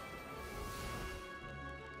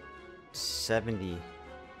 70.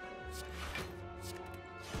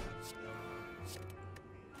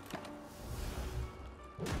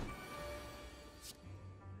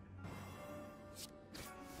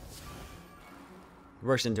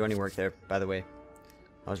 Works didn't do any work there, by the way.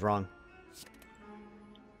 I was wrong.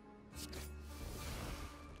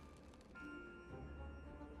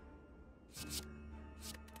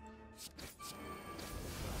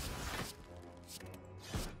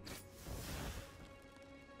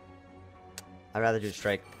 I'd rather do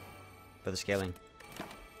strike for the scaling.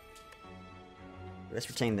 Let's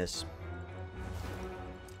retain this.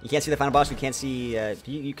 You can't see the final boss. We can't see.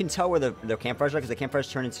 You can tell where the campfires are because the campfires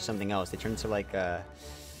turn into something else. They turn into like it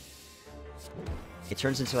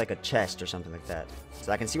turns into like a chest or something like that.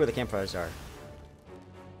 So I can see where the campfires are.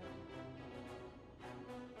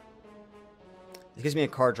 This gives me a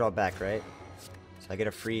card draw back, right? So I get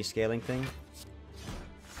a free scaling thing.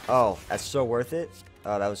 Oh, that's so worth it.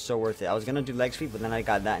 Oh, that was so worth it. I was gonna do leg sweep, but then I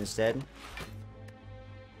got that instead.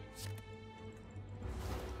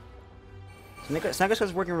 Snagos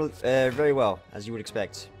is working very well, as you would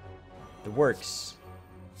expect. The works.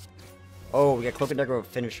 Oh, we got Cloak and Dagger with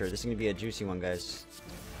Finisher. This is gonna be a juicy one, guys.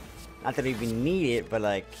 Not that we even need it, but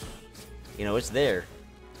like, you know, it's there.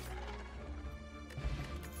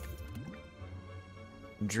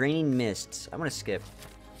 Draining Mists. I'm gonna skip.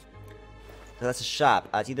 So that's a shop.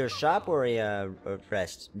 It's either a shop or a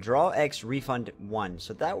rest. Draw X, refund 1.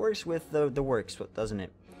 So that works with the works, doesn't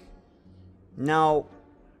it? Now,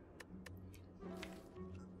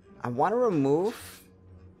 I want to remove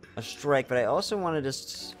a strike, but I also want to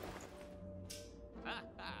just...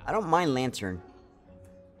 I don't mind Lantern.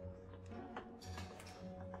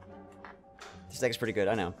 This deck is pretty good,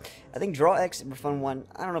 I know. I think Draw X, refund 1.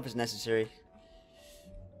 I don't know if it's necessary.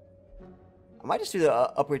 I might just do the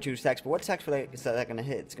upgrade 2 stacks, but what stacks is that going to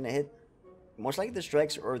hit? It's going to hit most likely the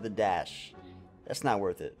strikes or the dash. That's not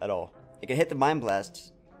worth it at all. It can hit the Mind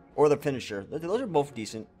Blast or the Finisher. Those are both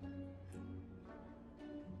decent.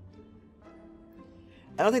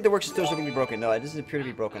 I don't think the works is still going to be broken. No, it doesn't appear to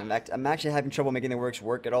be broken. I'm actually having trouble making the works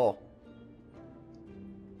work at all.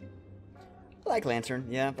 I like Lantern,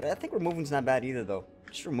 yeah, but I think removing's not bad either, though.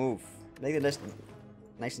 Just remove. Make it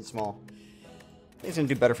nice and small. I think it's going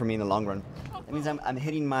to do better for me in the long run. That means I'm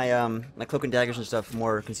hitting my my cloak and daggers and stuff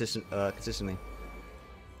more consistently.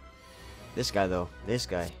 This guy, though. This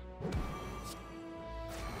guy.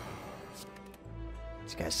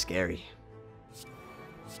 This guy's scary.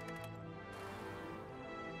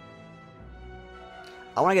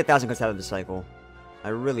 I want to get 1,000 cuts out of the cycle. I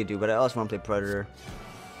really do, but I also want to play Predator.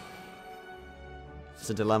 It's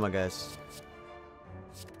a dilemma, guys.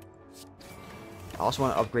 I also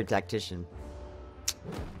want to upgrade Tactician.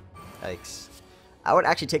 Yikes. I would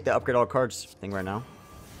actually take the upgrade all cards thing right now.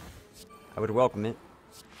 I would welcome it.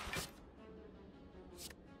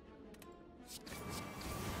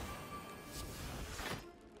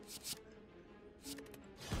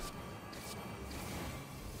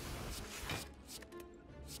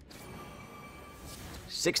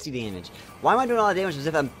 $60 damage. Why am I doing all that damage as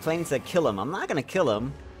if I'm planning to kill him? I'm not gonna kill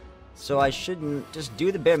him, so I shouldn't just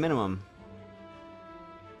do the bare minimum.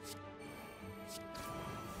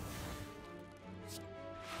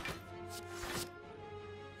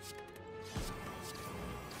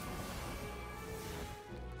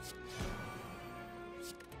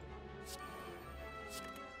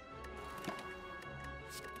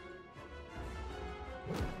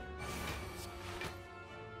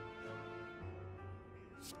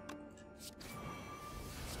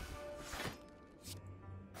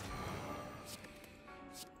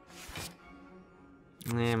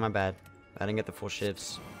 Eh, my bad. I didn't get the full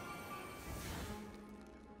shifts.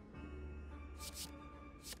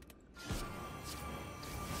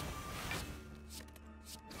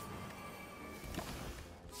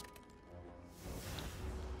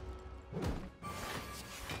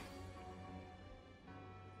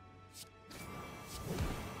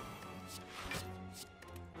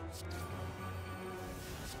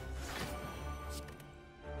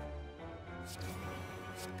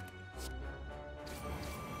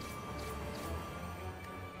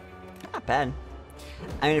 Not bad.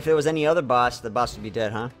 I mean, if there was any other boss, the boss would be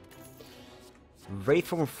dead, huh?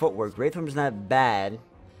 Wraithform footwork. Wraithform's not bad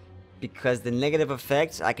because the negative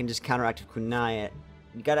effects I can just counteract with Kunai.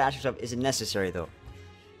 You gotta ask yourself, is it necessary though?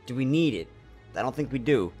 Do we need it? I don't think we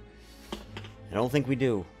do. I don't think we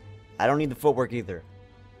do. I don't need the footwork either.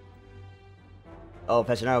 Oh,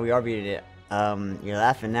 Pessionaro, we are beating it. You're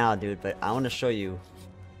laughing now, dude, but I want to show you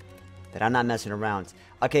that I'm not messing around.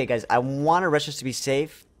 Okay, guys, I want to rush this to be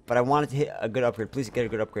safe, but I wanted to hit a good upgrade. Please get a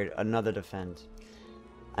good upgrade. Another defend.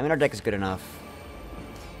 I mean, our deck is good enough.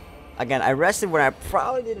 Again, I rested when I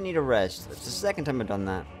probably didn't need a rest. It's the second time I've done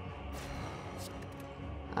that.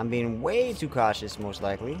 I'm being way too cautious, most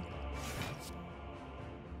likely.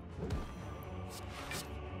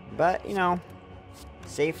 But, you know,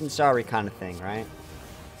 safe and sorry kind of thing, right?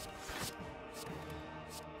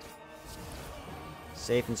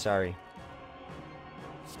 Safe and sorry.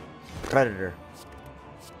 Predator.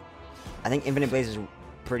 I think Infinite Blaze is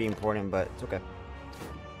pretty important, but it's okay.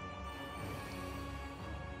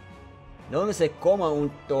 ¿Dónde se coma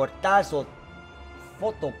un tortazo?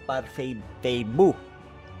 Foto para Facebook.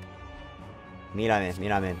 Mírame,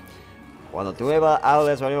 mírame. Cuando tú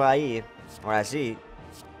hablas algo ahí, ahora sí,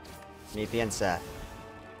 ni piensa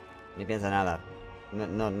nada.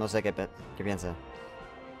 No sé qué piensa.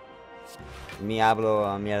 Ni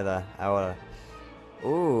hablo mierda ahora.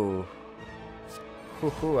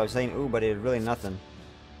 I was saying ooh, but it's really nothing.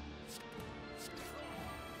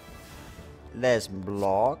 Let's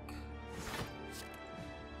block.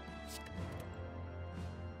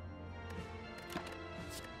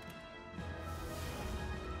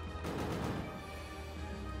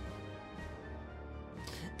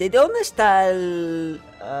 ¿De dónde está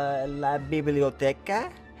la biblioteca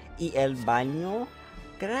y el baño?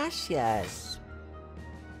 Gracias.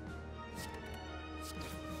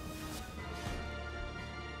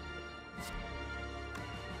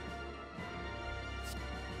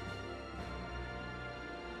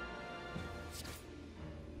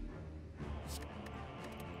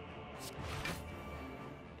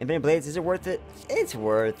 Infinite Blades, is it worth it? It's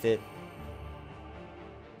worth it.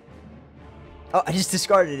 Oh, I just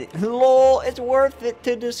discarded it. LOL, it's worth it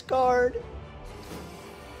to discard.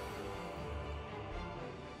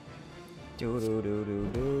 The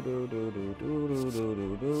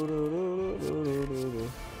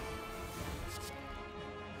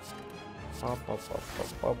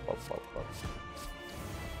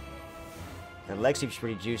leg sweep's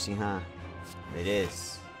pretty juicy, huh? It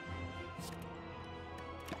is.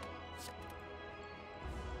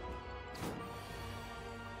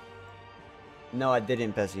 No, I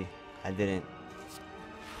didn't, Pessy. I didn't.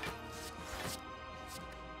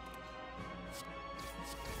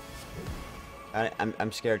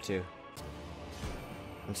 I'm scared too.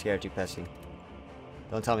 I'm scared too, Pessy.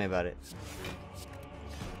 Don't tell me about it.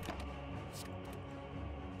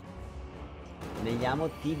 Me llamo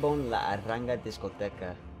T-Bone La Arranga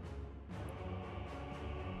Discoteca.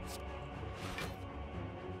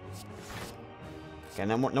 Okay,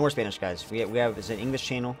 no more Spanish, guys. We have it's an English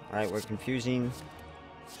channel. All right, we're confusing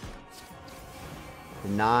the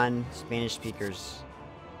non-Spanish speakers.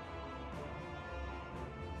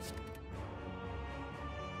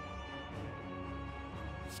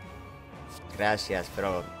 Gracias,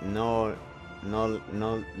 pero no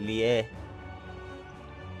lié.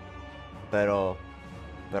 Pero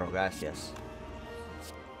gracias.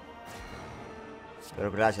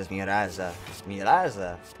 Pero gracias, mi raza. Mi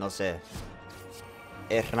raza. No sé.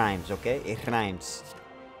 It rhymes, okay? It rhymes.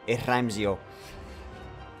 It rhymes, yo.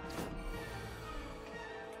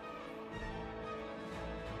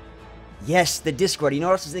 Yes, the Discord. You know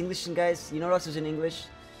what else is English, guys? You know what else is in English?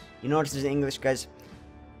 You know what else is in English, guys?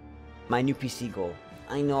 My new PC goal.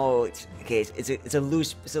 I know it's okay. It's a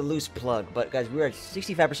loose plug, but guys, we're at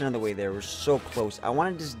 65% of the way there. We're so close. I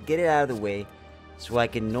want to just get it out of the way, so I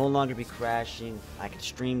can no longer be crashing. I can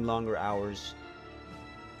stream longer hours,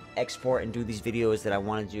 export and do these videos that I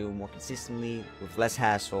want to do more consistently with less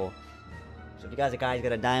hassle. So if you guys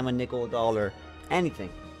got a dime, a nickel, a dollar, anything,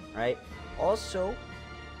 right? Also,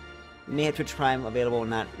 you may have Twitch Prime available and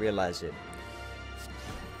not realize it.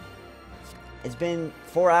 It's been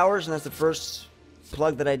 4 hours, and that's the first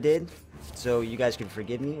plug that I did, so you guys can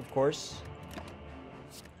forgive me, of course.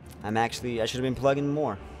 I should have been plugging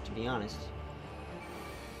more, to be honest.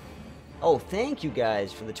 Oh, thank you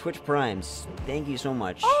guys for the Twitch Primes. Thank you so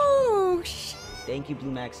much. Oh, thank you,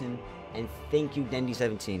 Blue Maxon, and thank you,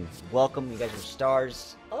 Dendy17. Welcome, you guys are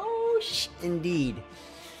stars. Oh, indeed.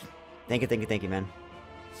 Thank you, man.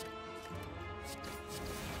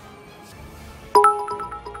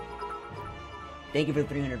 Thank you for the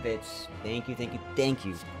 300 bits. Thank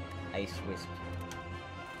you. Ice Wisp.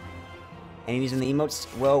 Any using the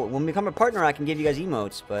emotes? Well, when we become a partner, I can give you guys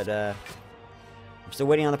emotes, but I'm still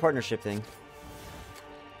waiting on the partnership thing.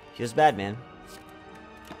 Feels bad, man.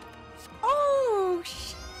 Oh,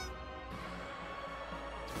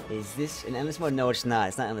 is this an endless mode? No, it's not.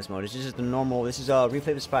 It's not endless mode. It's just the normal. This is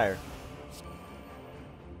Replay the Spire.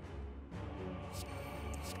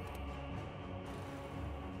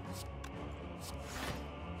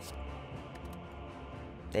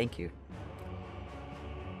 Thank you.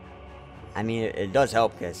 I mean, it does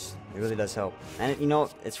help, guys. It really does help. And, you know,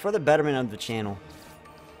 it's for the betterment of the channel.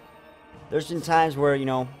 There's been times where, you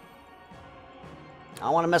know, I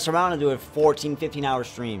want to mess around and do a 14, 15-hour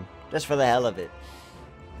stream. Just for the hell of it.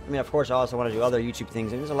 I mean, of course, I also want to do other YouTube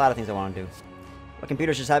things. And there's a lot of things I want to do. My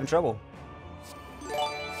computer's just having trouble.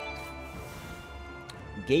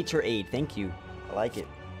 Gatorade, thank you. I like it.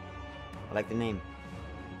 I like the name.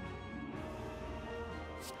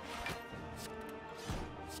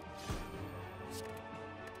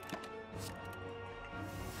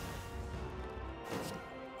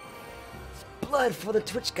 Blood for the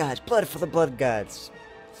Twitch gods. Blood for the blood gods.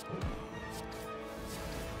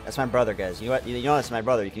 That's my brother, guys. You know what? You know that's my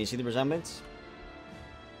brother. Can you see the resemblance?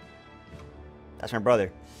 That's my brother.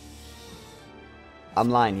 I'm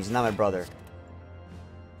lying. He's not my brother.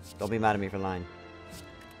 Don't be mad at me for lying.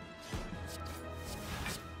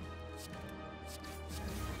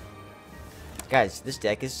 Guys, this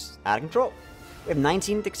deck is out of control. We have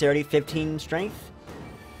 19 dexterity, 15 strength.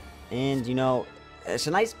 And, you know, it's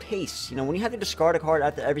a nice pace. You know, when you have to discard a card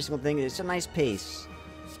after every single thing, it's a nice pace.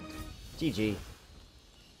 GG.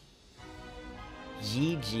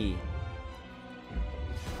 GG.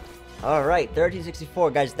 Alright,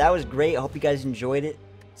 1364. Guys, that was great. I hope you guys enjoyed it.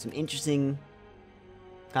 Some interesting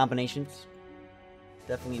combinations.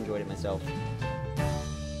 Definitely enjoyed it myself.